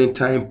spending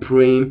time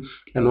praying,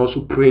 and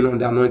also praying on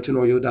the anointing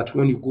oil, that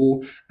when you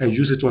go and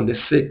use it on the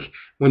sick,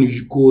 when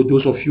you go,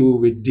 those of you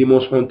with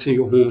demons haunting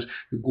your homes,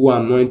 you go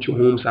anoint your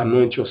homes,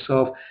 anoint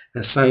yourself,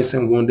 and signs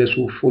and wonders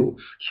will follow.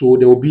 So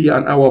there will be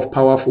an hour of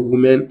power for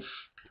women.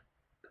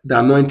 The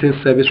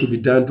anointing service will be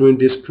done during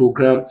this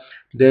program.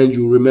 Then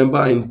you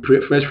remember in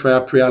Fresh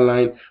Fire Prayer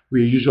Line,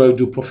 we usually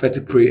do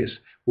prophetic prayers.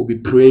 We'll be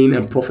praying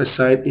and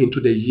prophesying into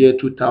the year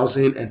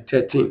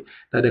 2013,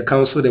 that the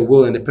counsel, the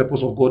will, and the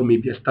purpose of God may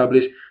be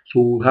established.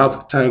 So we'll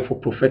have time for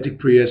prophetic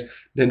prayers.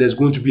 Then there's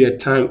going to be a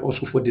time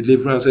also for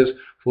deliverances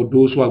for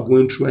those who are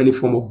going through any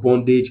form of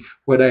bondage,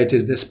 whether it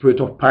is the spirit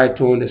of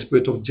Python, the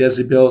spirit of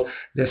Jezebel,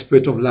 the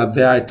spirit of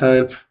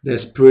Leviathan, the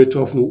spirit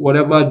of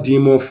whatever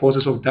demon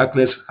forces of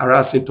darkness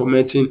harassing,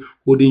 tormenting,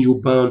 holding you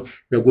bound.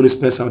 We're going to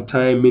spend some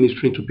time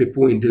ministering to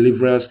people in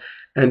deliverance.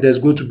 And there's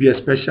going to be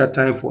a special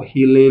time for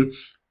healing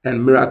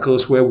and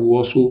miracles, where we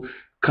also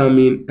come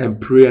in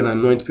and pray and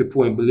anoint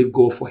people and believe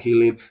God for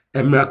healing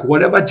and miracle.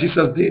 Whatever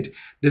Jesus did,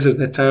 this is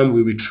the time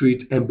we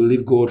retreat and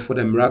believe God for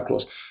the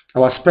miracles.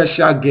 Our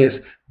special guest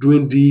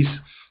during these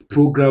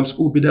programs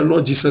will be the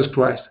Lord Jesus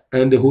Christ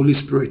and the Holy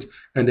Spirit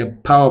and the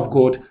power of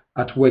God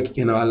at work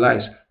in our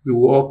lives. We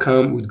will all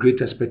come with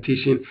great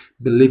expectation,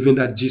 believing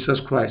that Jesus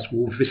Christ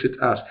will visit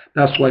us.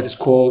 That's why it is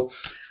called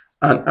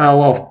an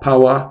hour of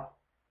power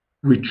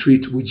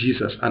retreat with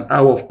Jesus. An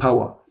hour of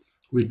power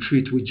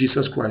retreat with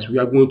Jesus Christ. We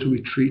are going to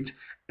retreat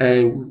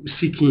and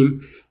seek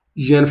Him,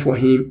 yearn for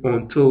Him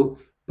until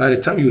by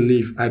the time you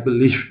leave, I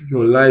believe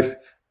your life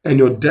and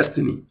your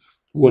destiny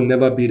will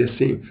never be the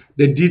same.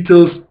 The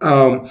details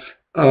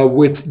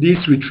with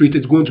this retreat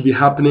is going to be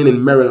happening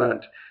in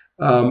Maryland.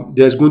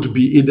 There's going to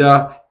be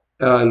either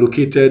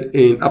located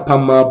in Upper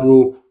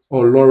Marlboro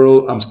or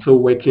Laurel. I'm still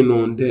working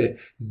on the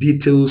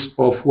details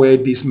of where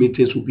these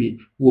meetings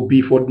will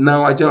be. For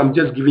now, I'm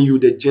just giving you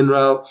the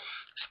general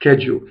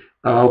schedule.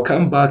 I'll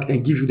come back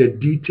and give you the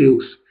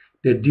details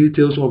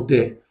of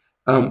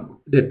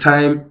the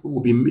time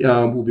we'll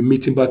be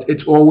meeting. But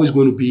it's always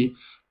going to be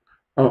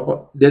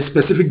the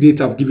specific date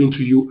I've given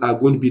to you are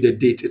going to be the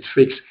date. It's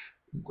fixed.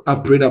 I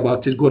prayed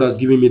about it. God has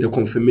given me the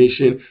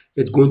confirmation.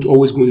 It's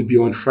always going to be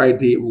on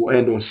Friday. It will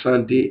end on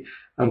Sunday.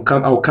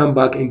 I'll come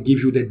back and give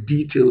you the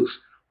details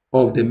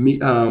of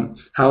the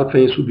how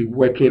things will be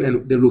working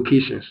and the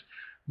locations.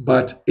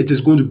 But it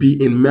is going to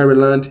be in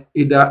Maryland,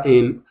 either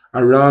in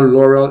around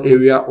Laurel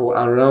area or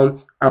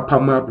around Upper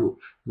Marlboro.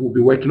 We'll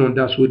be working on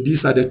that. So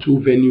these are the two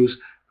venues.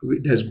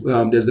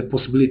 There's the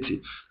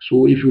possibility.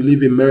 So if you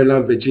live in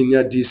Maryland,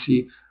 Virginia,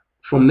 DC,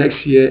 from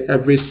next year,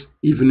 every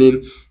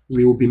evening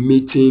we will be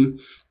meeting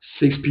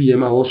 6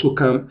 p.m. I'll also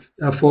come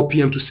 4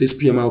 p.m. to 6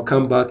 p.m. I'll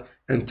come back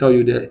and tell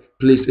you the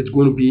place. It's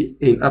going to be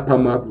in Upper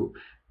Marlboro,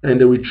 and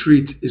the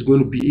retreat is going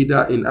to be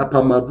either in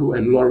Upper Marlboro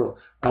and Laurel.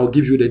 I'll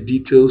give you the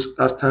details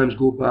as times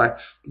go by,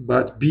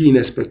 but be in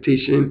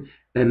expectation.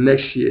 And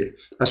next year,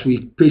 as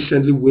we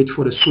patiently wait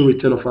for the soon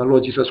return of our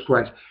Lord Jesus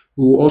Christ,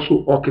 we will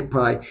also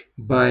occupy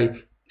by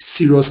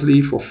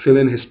seriously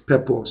fulfilling His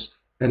purpose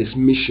and His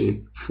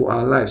mission for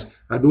our lives.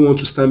 I don't want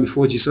to stand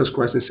before Jesus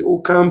Christ and say, oh,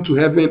 come to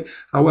heaven.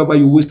 However,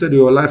 you wasted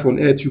your life on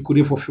earth, you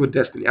couldn't fulfill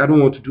destiny. I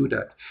don't want to do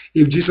that.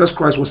 If Jesus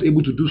Christ was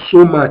able to do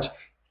so much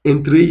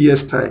in 3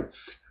 years' time,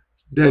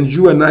 then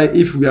you and I,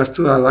 if we are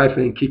still alive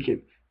and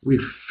kicking, we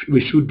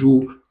should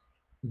do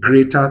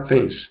greater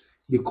things,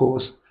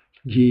 because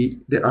the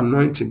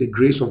anointing, the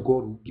grace of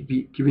God will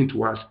be given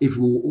to us if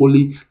we will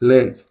only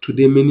learn.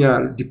 Today, many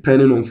are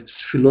depending on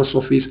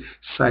philosophies,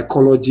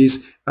 psychologies,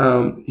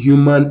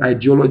 human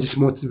ideologies,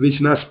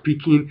 motivational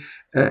speaking,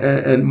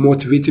 and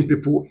motivating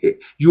people.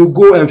 You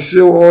go and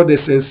feel all the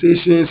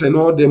sensations and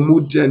all the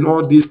mood and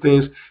all these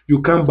things.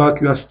 You come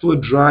back, you are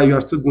still dry, you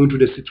are still going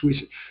through the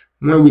situation.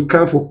 When we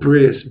come for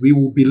prayers, we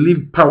will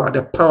believe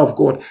the power of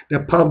God,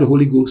 the power of the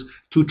Holy Ghost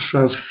to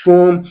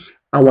transform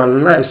our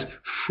lives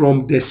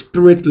from the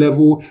spirit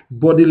level,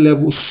 body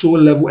level, soul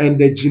level, and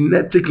the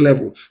genetic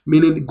level.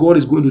 Meaning God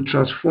is going to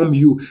transform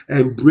you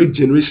and break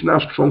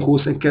generational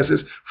strongholds and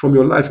curses from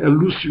your life and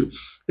loose you.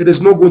 It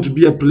is not going to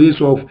be a place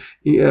of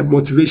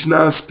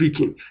motivational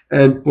speaking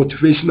and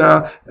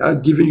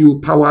motivational giving you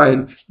power.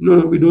 And no,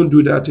 we don't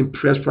do that in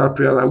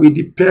prayer line. We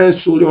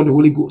depend solely on the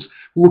Holy Ghost,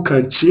 who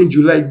can change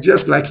you,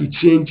 just like He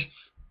changed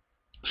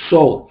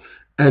Saul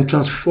and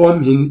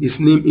transformed his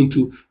name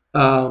into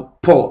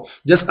Paul,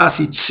 just as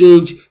He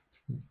changed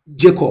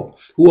Jacob,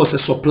 who was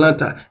a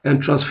supplanter,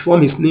 and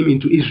transformed his name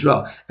into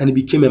Israel, and he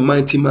became a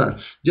mighty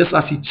man. Just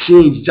as He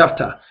changed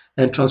Jephthah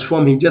and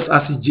transformed him, just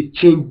as He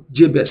changed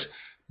Jabez.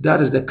 That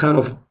is the kind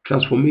of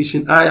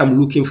transformation I am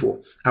looking for.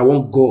 I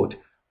want God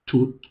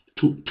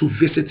to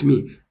visit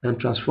me and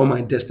transform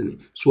my destiny.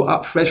 So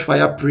our Fresh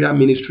Fire Prayer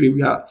Ministry,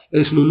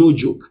 it's no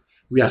joke.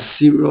 We are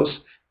serious,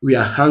 we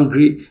are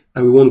hungry,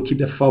 and we want to keep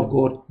the fire of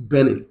God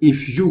burning.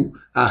 If you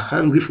are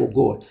hungry for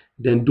God,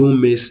 then don't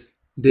miss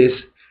this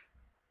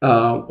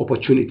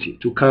opportunity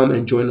to come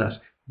and join us.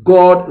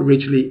 God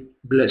richly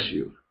bless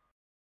you.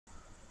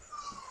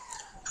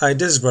 Hi,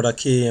 this is Brother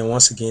K, and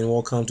once again,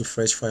 welcome to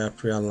Fresh Fire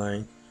Prayer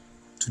Line.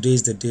 Today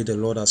is the day the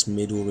Lord has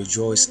made. We'll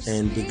rejoice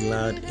and be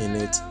glad in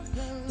it.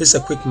 This is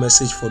a quick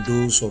message for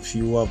those of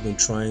you who have been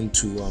trying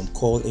to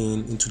call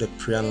into the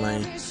prayer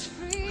line.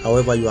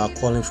 However, you are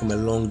calling from a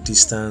long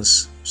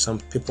distance.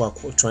 Some people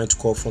are trying to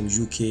call from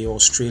UK,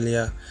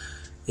 Australia,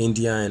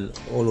 India, and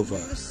all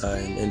over.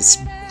 And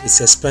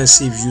it's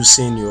expensive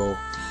using your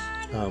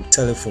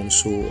telephone.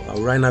 So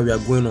right now we are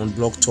going on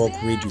Blog Talk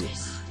Radio.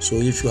 So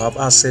if you have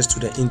access to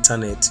the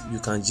internet, you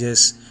can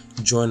just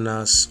join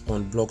us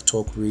on Blog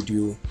Talk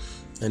Radio,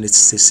 and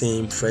it's the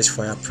same Fresh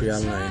Fire Prayer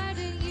Line.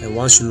 And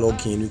once you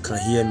log in, you can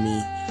hear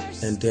me,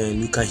 and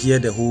then you can hear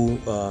the whole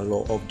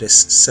of the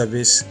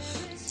service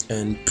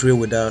and pray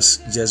with us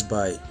just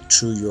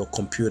through your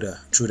computer,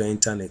 through the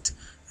internet.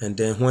 And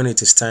then when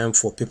it is time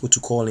for people to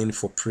call in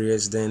for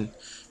prayers, then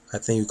I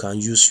think you can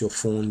use your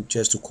phone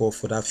just to call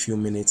for that few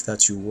minutes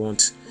that you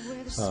want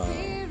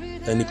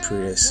any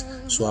prayers.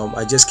 So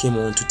I just came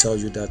on to tell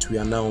you that we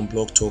are now on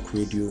Blog Talk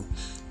Radio.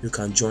 You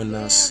can join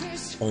us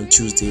on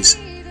Tuesdays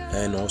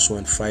and also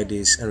on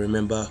Fridays. And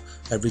remember,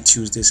 every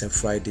Tuesdays and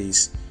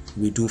Fridays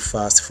we do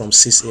fast from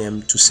 6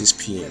 a.m. to 6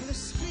 p.m.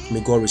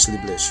 May God richly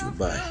bless you.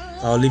 Bye.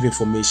 I'll leave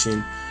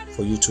information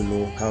for you to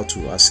know how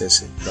to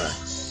access it. Bye.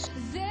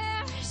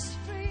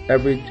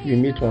 We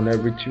meet on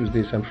every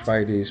Tuesdays and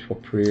Fridays for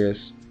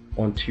prayers.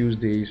 On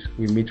Tuesdays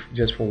we meet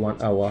just for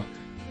 1 hour.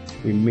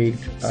 We meet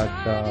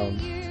at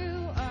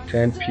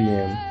 10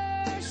 p.m.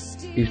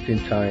 Eastern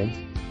Time,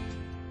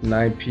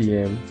 9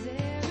 p.m.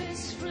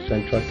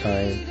 Central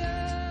Time,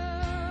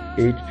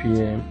 8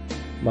 p.m.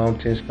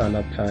 Mountain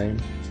Standard Time,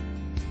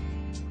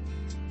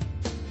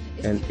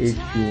 and 8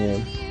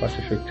 p.m.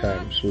 Pacific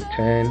Time. So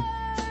 10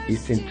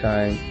 Eastern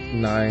Time,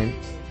 9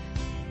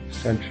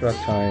 Central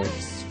Time,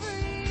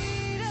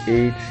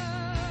 8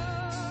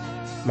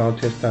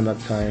 Mountain Standard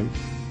Time,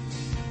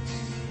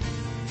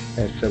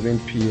 and 7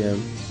 p.m.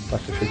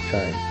 Pacific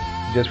Time,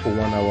 just for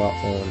 1 hour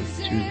on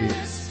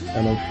Tuesdays.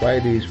 And on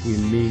Fridays we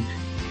meet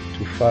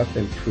to fast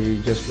and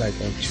pray, just like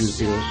on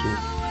Tuesday also.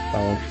 But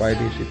on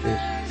Fridays it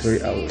is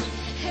 3 hours.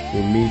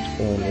 We meet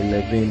on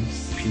 11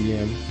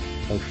 p.m.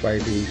 on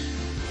Fridays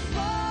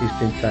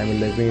Eastern Time,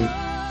 11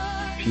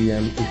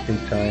 p.m. Eastern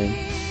Time,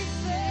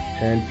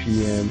 10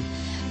 p.m.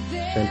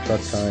 Central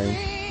Time,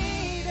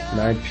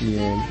 9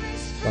 p.m.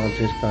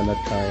 Mountain Standard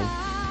Time,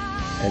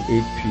 and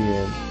 8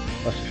 p.m.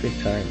 Pacific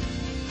Time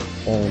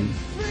on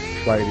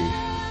Fridays.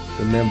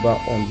 Remember,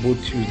 on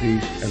both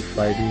Tuesdays and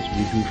Fridays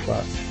we do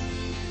fast.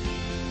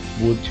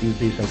 Both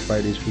Tuesdays and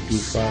Fridays we do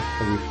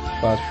fast, and we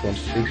fast from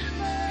 6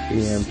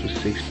 a.m. to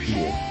 6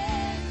 p.m.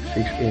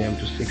 6 a.m.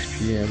 to 6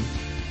 p.m.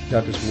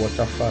 That is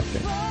water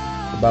fasting.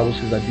 The Bible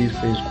says that these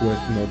things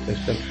goeth not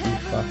except through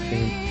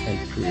fasting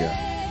and prayer.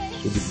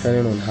 So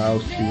depending on how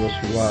serious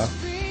you are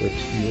with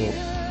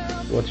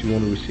what you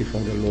want to receive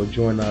from the Lord,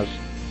 join us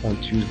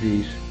on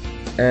Tuesdays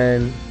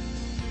and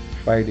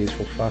Fridays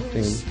for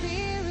fasting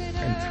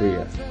and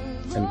prayer,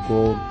 and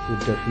God will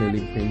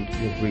definitely bring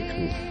your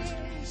breakthrough.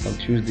 On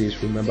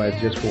Tuesdays, remember,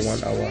 it's just for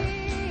 1 hour,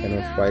 and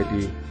on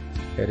Friday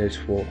it is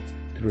for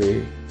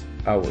 3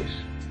 hours.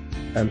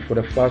 And for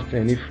the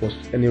fasting, if for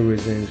any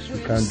reasons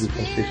you can't do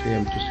from 6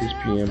 a.m. to 6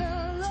 p.m.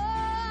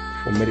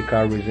 for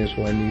medical reasons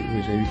or any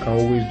reason, you can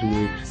always do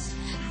it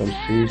from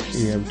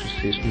 6 a.m. to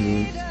 6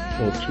 noon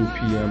or 2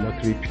 p.m.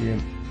 or 3 p.m.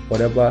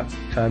 whatever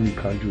time you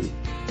can do.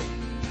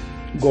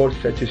 God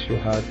searches your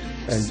heart,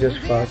 and just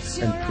fast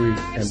and pray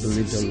and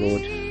believe the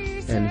Lord,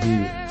 and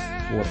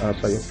He will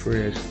answer your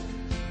prayers.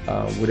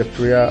 With a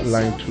prayer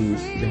line to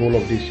the whole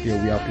of this year,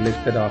 we have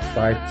listed our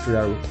 5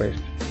 prayer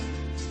requests.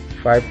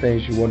 5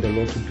 things you want the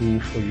Lord to do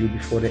for you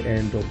before the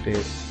end of the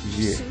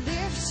year.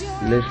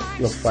 List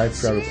your 5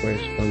 prayer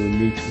requests. When we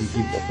meet, we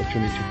give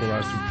opportunity for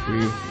us to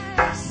pray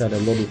that the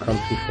Lord will come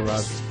through for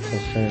us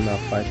concerning our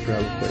 5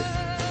 prayer requests.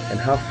 And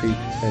have faith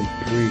and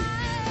pray,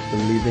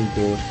 believe in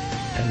God,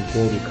 and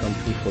God will come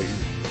through for you.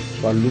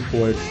 So I look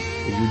forward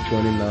to you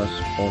joining us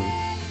on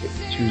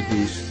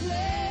Tuesdays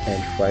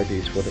and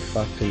Fridays for the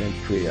fasting and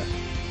prayer.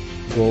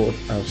 God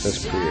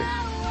answers prayers.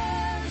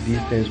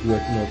 These things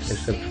work not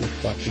except through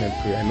fasting and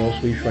prayer. And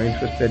also, if you are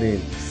interested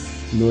in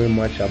knowing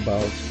much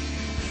about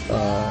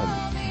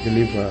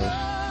deliverance,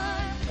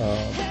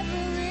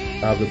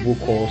 I have a book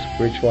called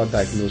Spiritual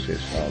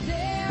Diagnosis.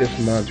 This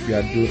month we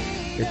are doing,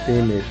 the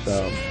theme is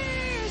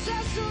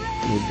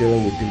we're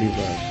dealing with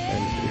deliverance.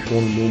 And if you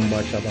want to know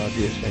much about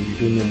this and you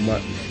don't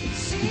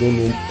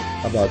know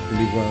about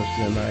deliverance,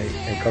 then I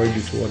encourage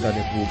you to order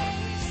the book.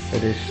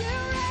 It is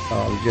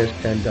just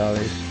 $10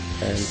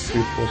 and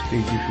free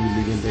postage if you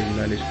live in the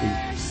United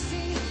States,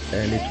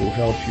 and it will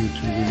help you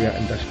to really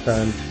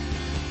understand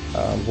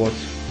what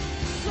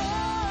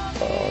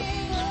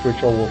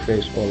spiritual warfare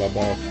is all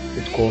about.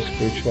 It's called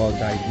Spiritual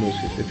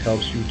Diagnosis. It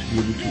helps you to be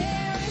able to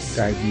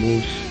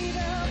diagnose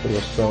for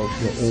yourself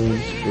your own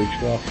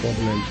spiritual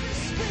problems,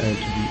 and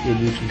to be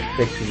able to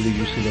effectively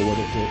use the word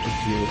of God to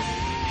deal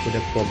with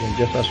the problem.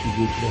 Just as you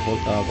go to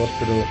the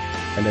hospital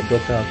and the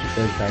doctor has to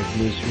first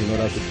diagnose you in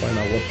order to find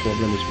out what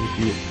problem is with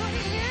you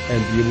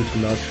and be able to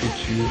now treat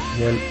you.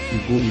 When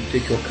you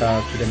take your car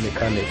to the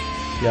mechanic,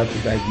 you have to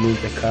diagnose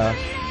the car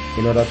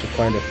in order to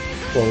find a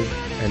fault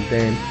and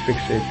then fix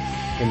it.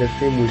 In the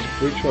same way,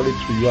 spiritually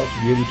too, you have to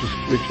be able to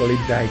spiritually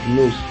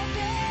diagnose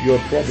your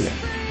problem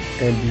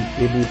and be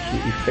able to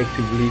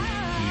effectively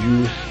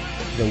use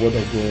the word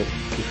of God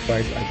to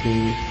fight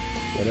against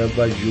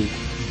whatever you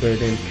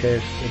burden,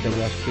 curse, or the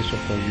devil has placed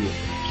upon you.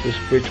 So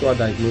spiritual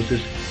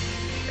diagnosis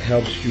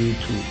helps you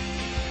to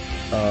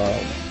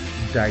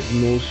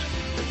diagnose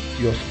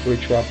your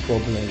spiritual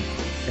problem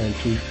and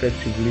to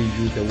effectively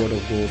use the word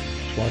of God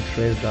to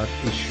address that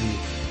issue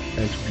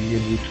and to be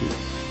able to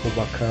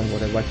overcome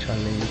whatever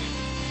challenge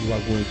you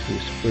are going through.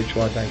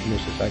 Spiritual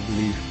diagnosis, I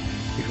believe,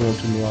 if you want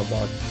to know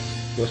about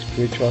your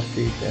spiritual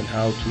state and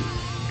how to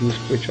do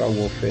spiritual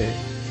warfare,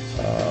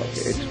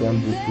 it's one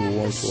book you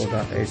want to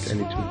order it, and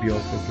it will be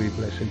of a great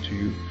blessing to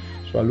you.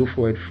 So I look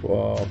forward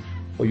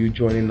for you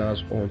joining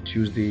us on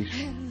Tuesdays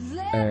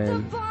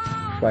and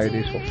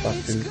Fridays for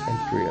fasting and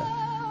prayer.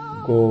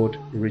 God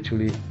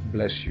richly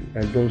bless you,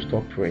 and don't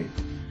stop praying.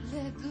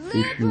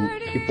 If you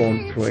keep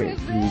on praying,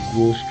 you will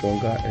grow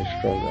stronger and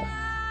stronger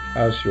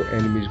as your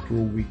enemies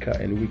grow weaker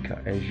and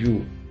weaker, and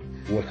you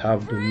will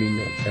have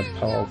dominion and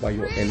power over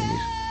your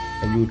enemies,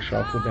 and you will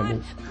trample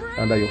them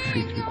under your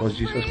feet, because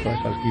Jesus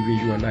Christ has given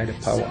you and I the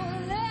power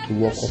to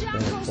walk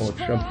upon or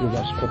trample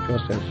over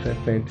scorpions and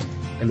serpents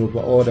and over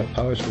all the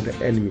powers of the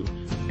enemy,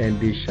 and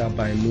they shall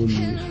by no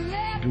means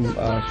do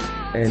us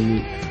any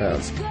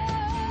harm.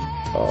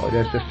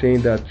 There's a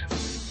saying that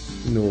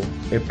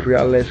a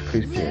prayerless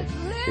Christian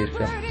is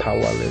a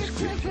powerless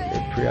Christian.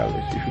 A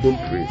prayerless, if you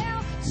don't pray,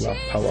 you are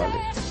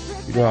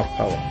powerless. You don't have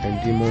power,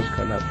 and demons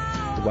cannot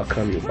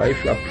overcome you. But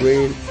if you are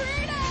praying,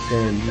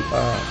 then you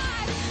are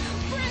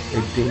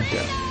a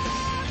danger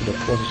to the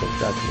forces of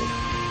darkness,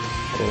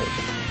 because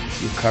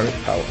you carry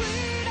power.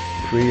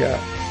 Prayer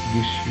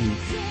gives you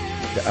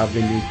the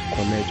avenue to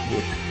connect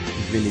with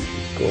divinity,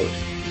 God,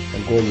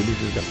 and God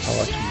releases the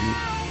power to you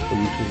for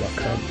you to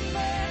overcome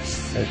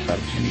and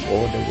subdue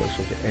all the works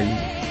of the enemy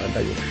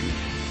under your feet.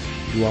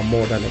 You are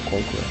more than a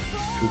conqueror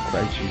through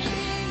Christ Jesus.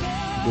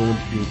 Don't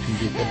be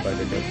intimidated by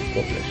the devil.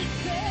 God bless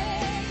you.